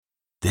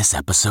This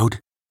episode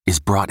is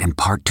brought in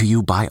part to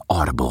you by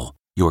Audible,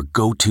 your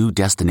go-to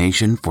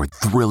destination for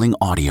thrilling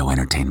audio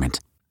entertainment.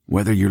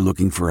 Whether you're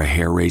looking for a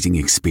hair-raising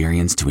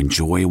experience to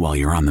enjoy while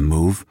you're on the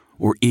move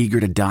or eager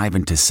to dive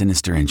into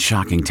sinister and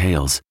shocking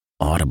tales,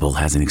 Audible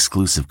has an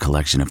exclusive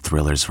collection of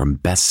thrillers from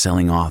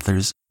best-selling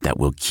authors that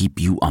will keep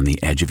you on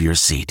the edge of your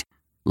seat.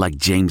 Like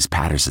James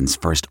Patterson's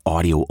first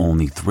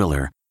audio-only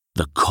thriller,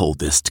 The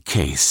Coldest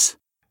Case.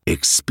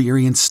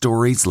 Experience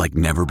stories like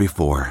never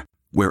before,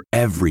 where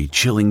every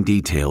chilling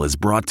detail is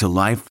brought to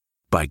life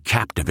by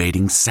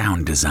captivating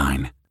sound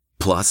design.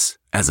 Plus,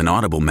 as an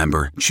Audible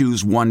member,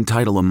 choose one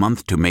title a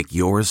month to make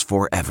yours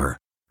forever.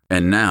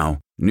 And now,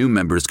 new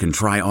members can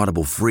try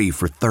Audible free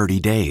for 30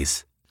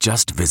 days.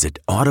 Just visit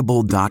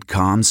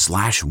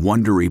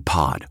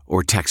audible.com/WonderyPod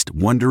or text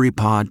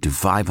WonderyPod to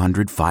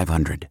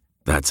 500-500.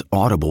 That's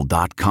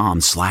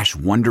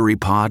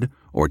audible.com/WonderyPod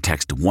or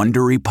text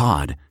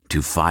WonderyPod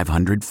to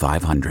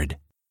 500-500.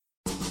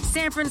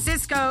 San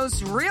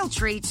Francisco's real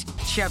treat,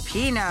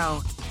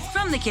 Cioppino.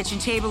 From the kitchen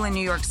table in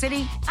New York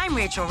City, I'm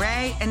Rachel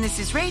Ray, and this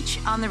is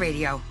Rach on the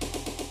radio.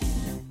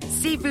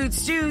 Seafood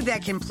stew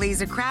that can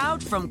please a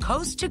crowd from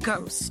coast to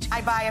coast.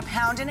 I buy 1.5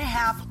 pounds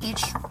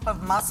each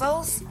of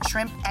mussels,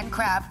 shrimp, and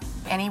crab.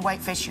 Any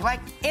whitefish you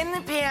like. In the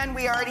pan,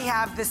 we already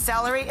have the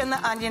celery and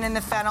the onion and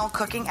the fennel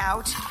cooking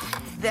out.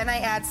 Then I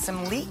add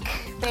some leek,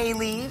 bay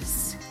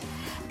leaves,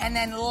 and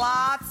then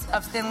lots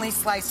of thinly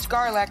sliced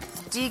garlic,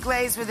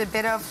 deglazed with a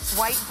bit of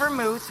white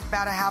vermouth,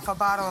 about 1/2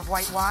 bottle of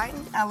white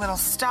wine, a little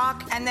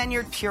stock, and then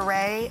your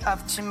puree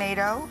of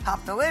tomato.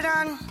 Pop the lid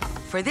on.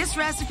 For this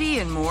recipe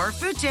and more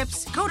food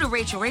tips, go to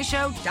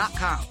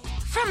RachelRayShow.com.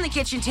 From the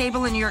kitchen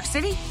table in New York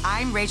City,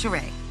 I'm Rachel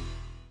Ray.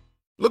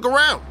 Look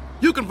around.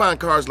 You can find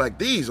cars like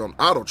these on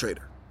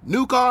AutoTrader.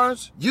 New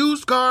cars,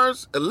 used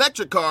cars,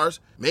 electric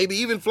cars, maybe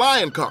even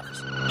flying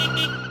cars.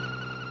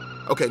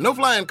 Okay, no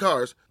flying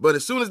cars, but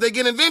as soon as they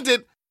get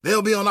invented,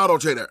 they'll be on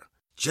AutoTrader.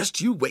 Just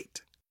you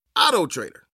wait. AutoTrader.